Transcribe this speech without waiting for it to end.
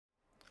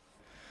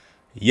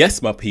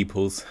Yes, my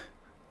peoples,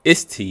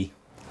 it's T,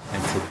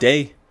 and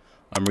today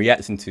I'm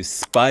reacting to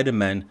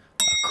Spider-Man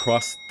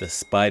Across the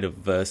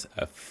Spider-Verse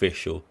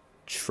official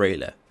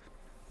trailer.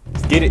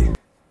 Let's get it.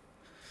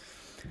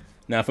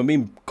 Now, if I'm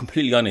being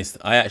completely honest,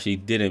 I actually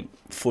didn't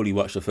fully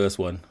watch the first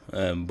one,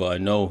 but I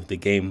know the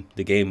game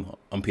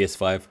on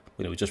PS5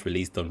 when it was just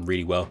released done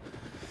really well.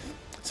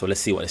 So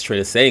let's see what this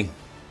trailer's saying.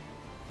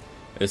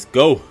 Let's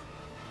go.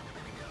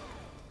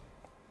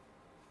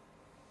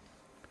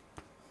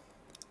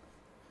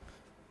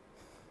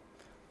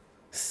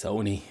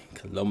 Sony,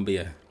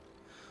 Columbia,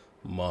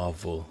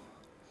 Marvel.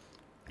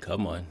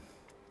 Come on.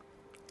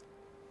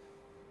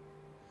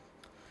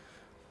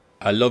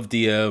 I love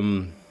the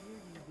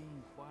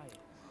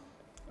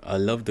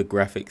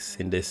graphics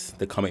in this,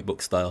 the comic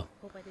book style.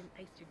 Hope I didn't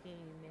ice your game,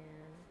 man.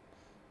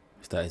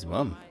 Is that his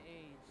mum?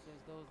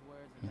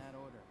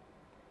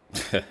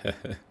 It's just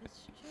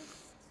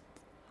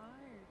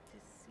hard to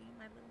see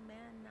my little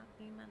man not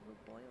being my little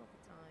boy all the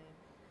time.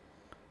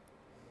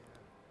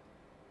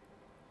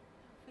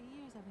 For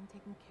years I've been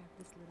taking care of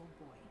this little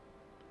boy.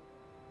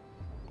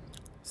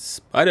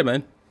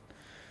 Spider-Man.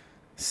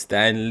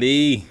 Stan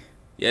Lee.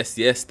 Yes,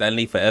 yes, Stan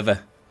Lee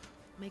forever.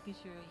 Making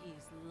sure he's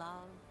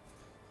loved.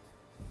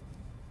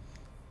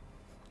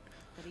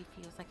 That he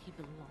feels like he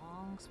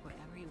belongs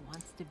wherever he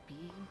wants to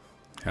be.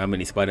 How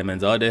many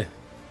Spider-Mans are there?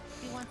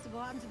 He wants to go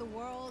out into the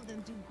world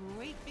and do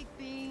great big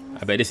things.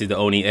 I bet this is the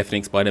only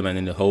ethnic Spider-Man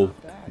in the whole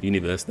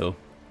universe, though.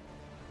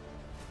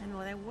 And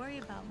what I worry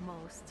about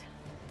most,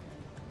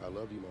 I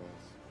love you, Miles.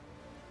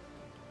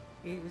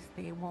 is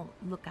they won't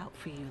look out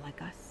for you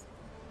like us.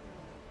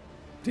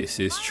 This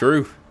is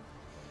true.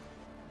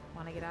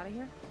 Want to get out of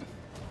here?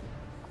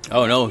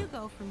 Oh no! You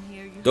go from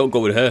here, you don't go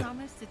with her.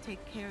 Promise to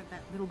take care of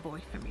that little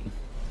boy for me.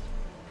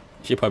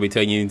 She'll probably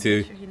turn you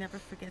into Sure he never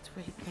forgets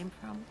where he came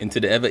from. into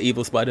the ever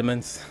evil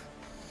Spider-Mans.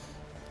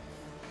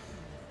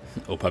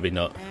 Or probably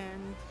not.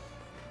 And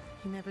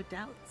he never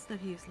doubts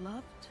that he is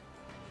loved.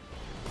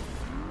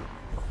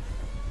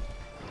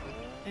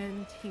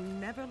 And he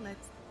never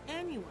lets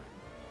anyone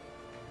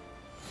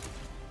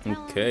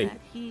tell him that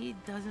he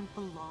doesn't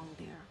belong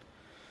there.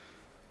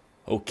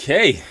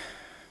 Okay.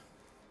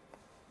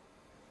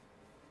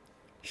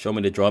 Show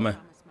me the drama.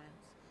 Promise, Miles.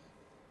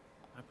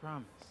 I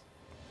promise.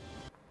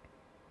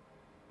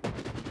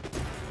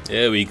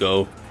 There we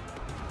go.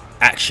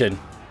 Action.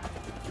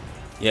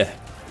 Yeah.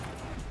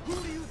 Who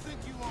do you think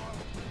you are?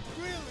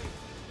 Really?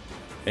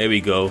 There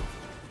we go.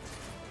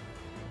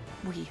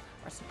 We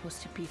are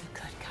supposed to be the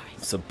good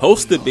guys.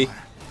 Supposed to be.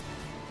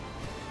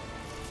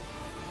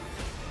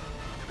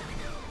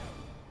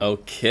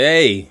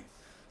 Okay.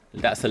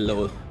 That's a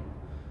little.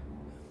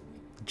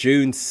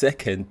 June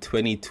 2nd,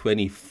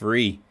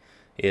 2023.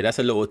 Yeah, that's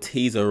a little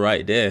teaser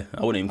right there.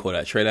 I wouldn't even call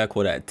that a trailer. I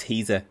call that a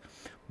teaser.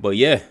 But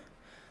yeah,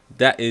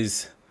 that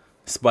is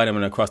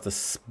Spider-Man Across the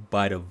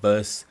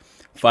Spider-Verse.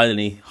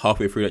 Finally,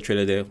 halfway through that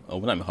trailer there, or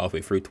not even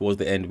halfway through, towards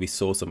the end, we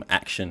saw some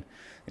action.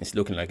 It's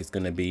looking like it's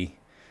going to be,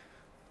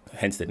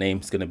 hence the name,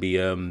 it's going to be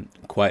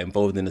quite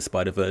involved in the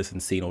Spider-Verse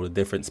and seeing all the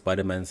different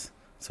Spider-Mans.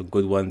 Some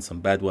good ones, some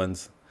bad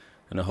ones,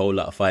 and a whole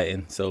lot of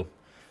fighting. So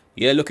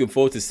yeah, looking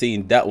forward to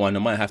seeing that one. I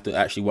might have to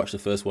actually watch the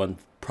first one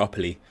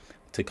properly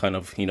to kind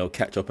of, you know,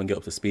 catch up and get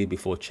up to speed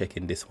before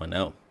checking this one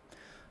out.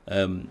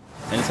 And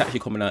it's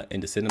actually coming out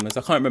in the cinemas.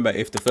 I can't remember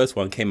if the first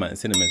one came out in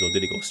cinemas or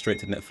did it go straight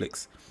to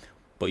Netflix.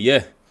 But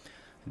yeah,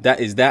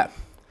 that is that.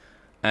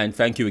 And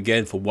thank you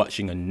again for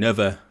watching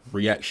another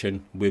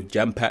reaction with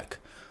JamPak.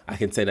 I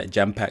can say that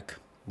JamPak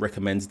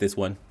recommends this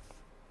one.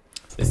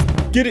 Let's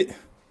get it.